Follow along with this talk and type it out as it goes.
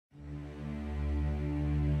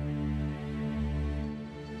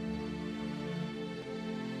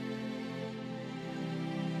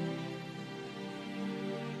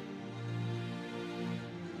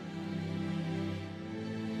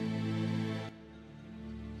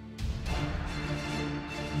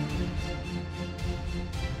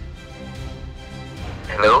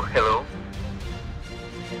Hello, hello.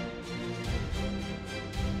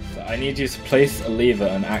 So I need you to place a lever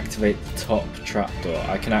and activate the top trapdoor.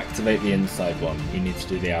 I can activate the inside one. You need to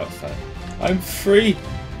do the outside. I'm free!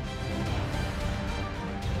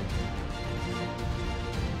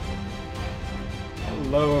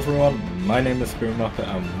 Hello everyone, my name is Spoon Muppet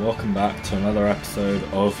and welcome back to another episode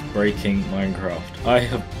of Breaking Minecraft. I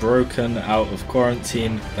have broken out of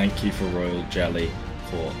quarantine. Thank you for Royal Jelly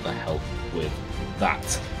for the help with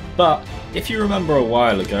that. But if you remember a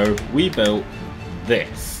while ago, we built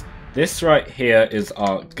this. This right here is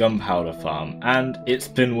our gunpowder farm and it's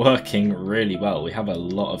been working really well. We have a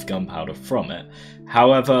lot of gunpowder from it.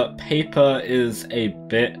 However, paper is a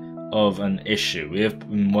bit of an issue. We have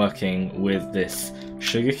been working with this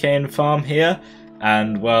sugarcane farm here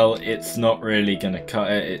and well, it's not really gonna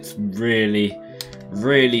cut it. It's really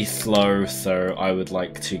slow, so I would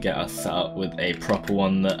like to get us set up with a proper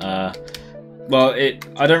one that well,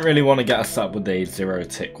 I don't really want to get us set up with a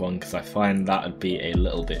 0-tick one because I find that would be a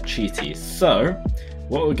little bit cheaty. So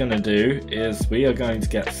what we're going to do is we are going to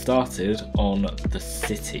get started on the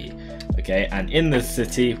city. Okay, and in this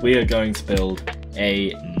city we are going to build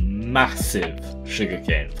a massive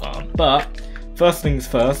sugarcane farm. But first things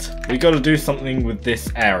first, we got to do something with this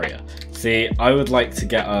area. See, I would like to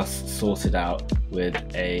get us sorted out with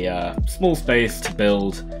a small space to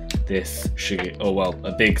build this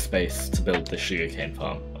a big space to build this sugarcane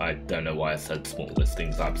farm. I don't know why I said small, this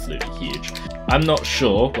thing's absolutely huge. I'm not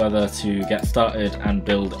sure whether to get started and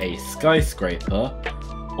build a skyscraper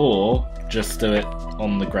or just do it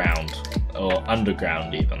on the ground or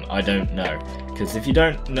underground even. I don't know, because if you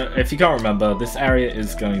can't remember, this area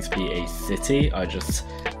is going to be a city. I just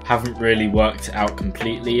haven't really worked it out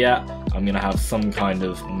completely yet. I'm going to have some kind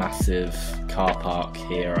of massive car park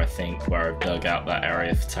here, I think, where I've dug out that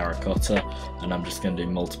area for terracotta, and I'm just going to do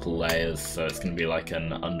multiple layers, so it's going to be like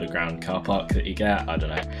an underground car park that you get. I don't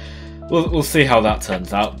know. We'll see how that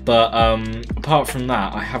turns out, but apart from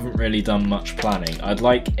that, I haven't really done much planning. I'd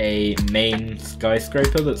like a main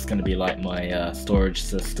skyscraper that's going to be like my storage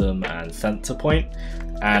system and center point,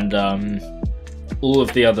 and all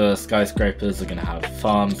of the other skyscrapers are going to have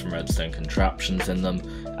farms and redstone contraptions in them,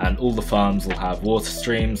 and all the farms will have water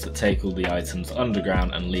streams that take all the items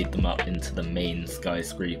underground and lead them up into the main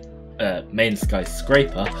skyscraper in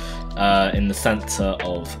the center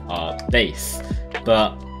of our base.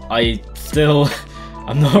 But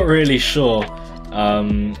I'm not really sure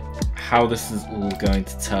how this is all going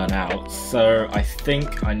to turn out, so I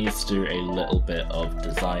think I need to do a little bit of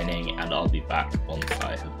designing and I'll be back once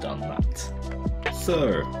I have done that.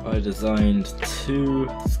 So I designed two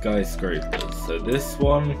skyscrapers. So this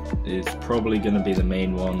one is probably going to be the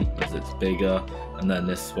main one as it's bigger, and then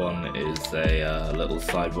this one is a little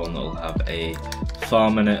side one that will have a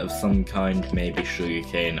farm in it of some kind, maybe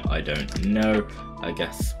sugarcane, I don't know. I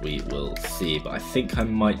guess we will see, but I think I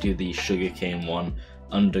might do the sugarcane one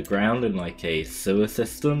underground in like a sewer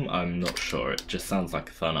system. I'm not sure, it just sounds like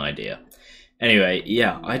a fun idea. Anyway,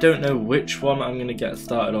 yeah, I don't know which one I'm going to get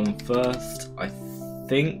started on first. I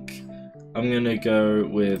think I'm going to go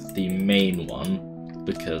with the main one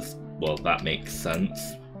because, well, that makes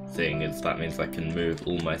sense, seeing as that means I can move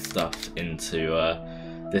all my stuff into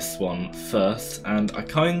this one first. And I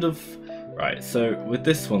kind of... Right, so with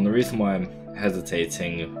this one, the reason why I'm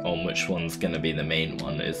hesitating on which one's going to be the main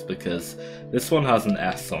one is because this one has an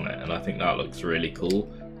S on it, and I think that looks really cool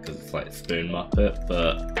because it's like Spoon Muppet,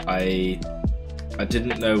 but I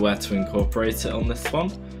didn't know where to incorporate it on this one.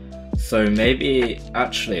 So maybe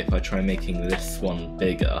actually if I try making this one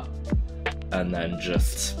bigger and then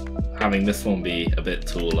just having this one be a bit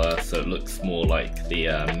taller so it looks more like the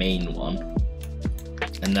main one,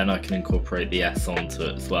 and then I can incorporate the S onto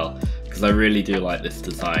it as well, because I really do like this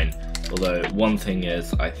design. Although one thing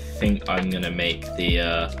is, I think I'm going to make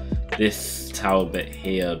the this tower bit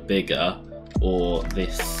here bigger, or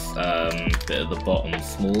this bit at the bottom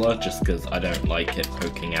smaller, just because I don't like it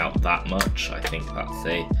poking out that much. I think that's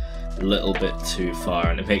a little bit too far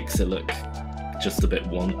and it makes it look just a bit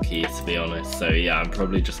wonky, to be honest. So yeah, I'm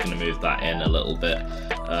probably just going to move that in a little bit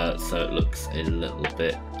so it looks a little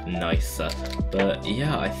bit nicer. But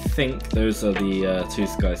yeah, I think those are the two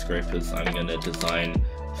skyscrapers I'm going to design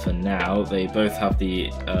for now. They both have the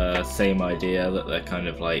same idea, that they're kind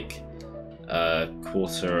of like a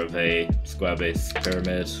quarter of a square base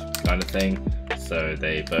pyramid kind of thing, so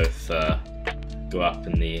they both go up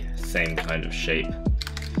in the same kind of shape,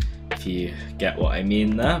 if you get what I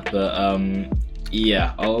mean there. But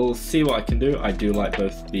yeah, I'll see what I can do. I do like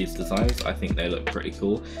both of these designs. I think they look pretty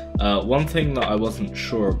cool. One thing that I wasn't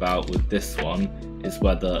sure about with this one is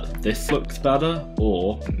whether this looks better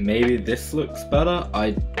or maybe this looks better.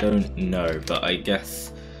 I don't know, but I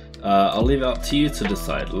guess I'll leave it up to you to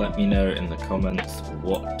decide. Let me know in the comments,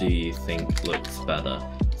 what do you think looks better.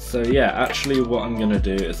 So yeah, actually what I'm going to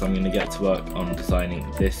do is I'm going to get to work on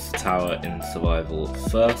designing this tower in survival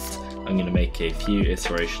first. I'm going to make a few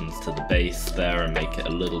iterations to the base there and make it a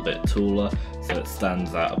little bit taller so it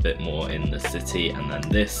stands out a bit more in the city, and then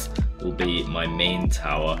this will be my main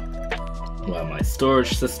tower where my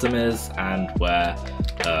storage system is and where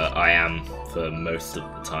I am for most of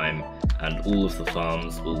the time, and all of the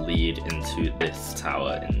farms will lead into this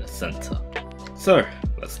tower in the center. So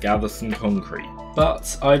let's gather some concrete.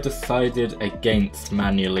 But I decided against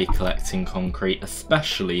manually collecting concrete,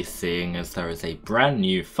 especially seeing as there is a brand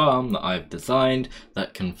new farm that I've designed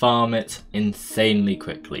that can farm it insanely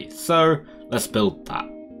quickly. So let's build that.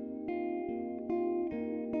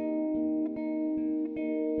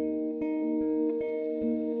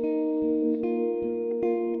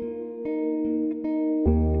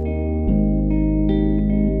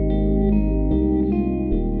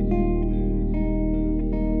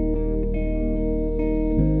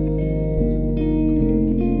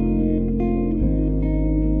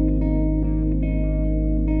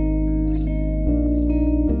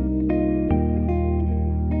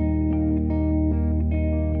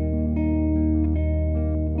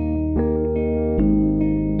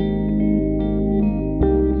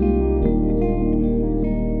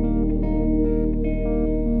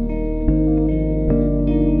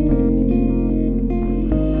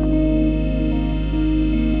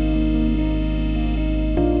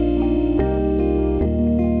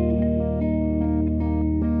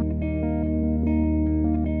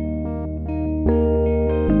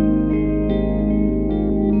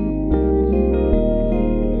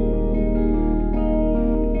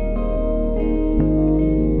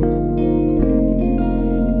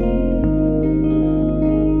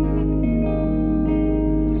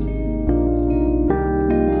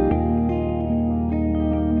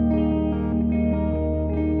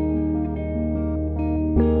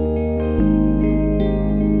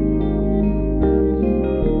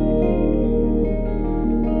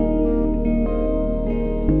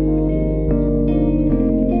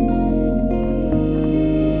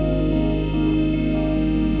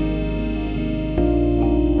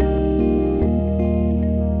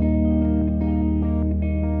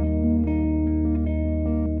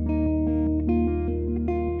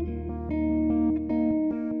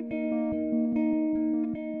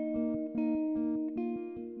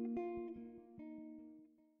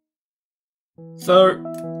 So,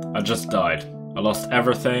 I just died. I lost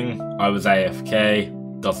everything, I was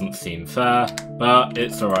AFK, doesn't seem fair, but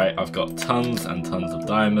it's alright, I've got tons and tons of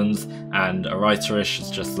diamonds, and a writerish has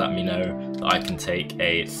just let me know that I can take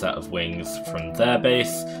a set of wings from their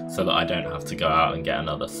base, so that I don't have to go out and get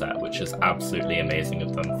another set, which is absolutely amazing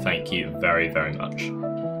of them. Thank you very, very much.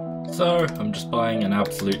 So, I'm just buying an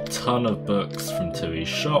absolute ton of books from Tui's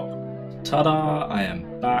shop. Ta-da! I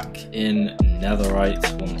am back in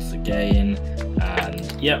Netherite once again,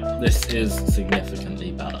 and yep, this is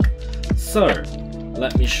significantly better. So,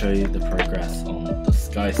 let me show you the progress on the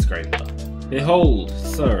skyscraper. Behold!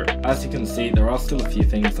 So, as you can see, there are still a few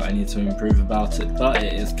things that I need to improve about it, but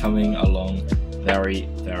it is coming along very,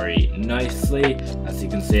 very nicely. As you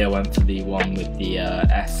can see, I went for the one with the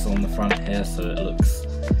S on the front here, so it looks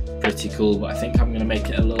pretty cool, but I think I'm going to make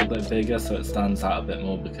it a little bit bigger so it stands out a bit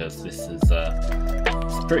more, because this is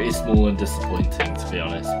it's pretty small and disappointing, to be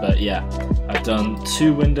honest. But yeah, I've done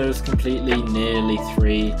 2 windows completely, nearly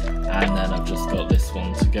 3, and then I've just got this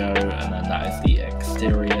one to go, and then that is the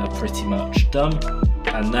exterior pretty much done.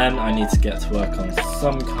 And then I need to get to work on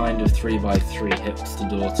some kind of 3x3 hipster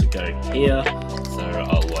door to go here, so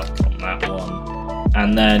I'll work on that one.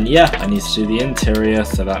 And then yeah, I need to do the interior,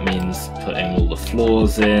 so that means putting all the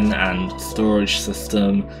floors in and storage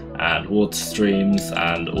system and water streams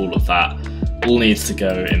and all of that all needs to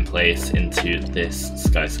go in place into this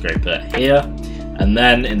skyscraper here. And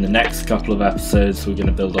then in the next couple of episodes we're going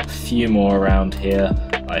to build up a few more around here,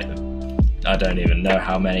 like I don't even know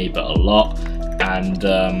how many, but a lot. And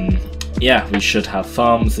yeah, we should have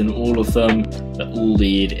farms in all of them that all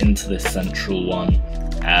lead into this central one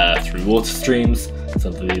through water streams. So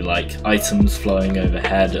there'll be like items flowing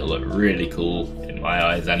overhead. It'll look really cool in my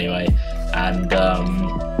eyes anyway. And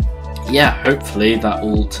yeah, hopefully that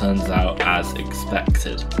all turns out as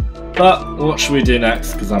expected. But what should we do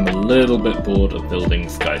next? Because I'm a little bit bored of building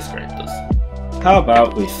skyscrapers. How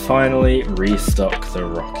about we finally restock the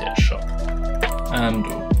rocket shop? And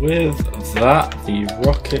with that, the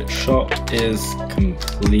Rocket Shop is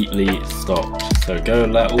completely stocked. So go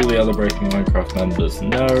let all the other Breaking Minecraft members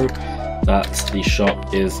know that the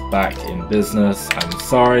shop is back in business. I'm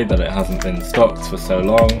sorry that it hasn't been stocked for so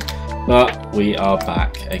long, but we are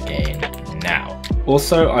back again now.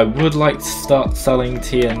 Also, I would like to start selling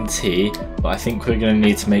TNT, but I think we're going to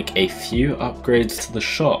need to make a few upgrades to the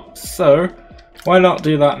shop, so why not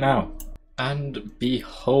do that now? And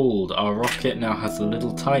behold, our rocket now has a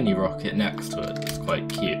little tiny rocket next to it. It's quite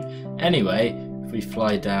cute. Anyway, if we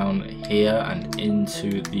fly down here and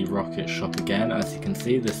into the rocket shop again, as you can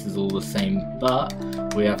see, this is all the same, but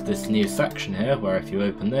we have this new section here where if you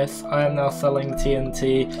open this, I am now selling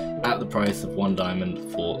TNT at the price of 1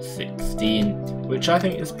 diamond for 16, which I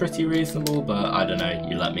think is pretty reasonable, but I don't know,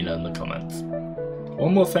 you let me know in the comments.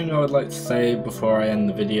 One more thing I would like to say before I end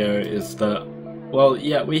the video is that, well,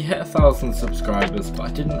 yeah, we hit 1,000 subscribers, but I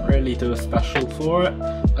didn't really do a special for it.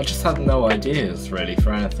 I just had no ideas, really,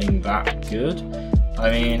 for anything that good.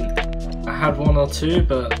 I mean, I had 1 or 2,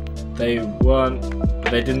 but they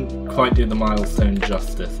didn't quite do the milestone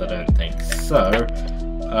justice, I don't think. So,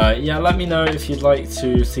 yeah, let me know if you'd like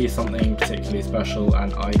to see something particularly special,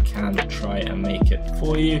 and I can try and make it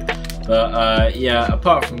for you. But yeah,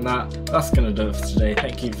 apart from that, that's going to do it for today.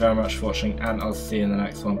 Thank you very much for watching, and I'll see you in the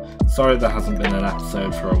next one. Sorry there hasn't been an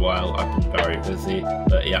episode for a while, I've been very busy,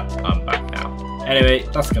 but yeah, I'm back now. Anyway,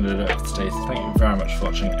 that's going to do it for today, so thank you very much for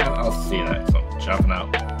watching, and I'll see you in the next one. Ciao for now.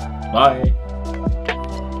 Bye!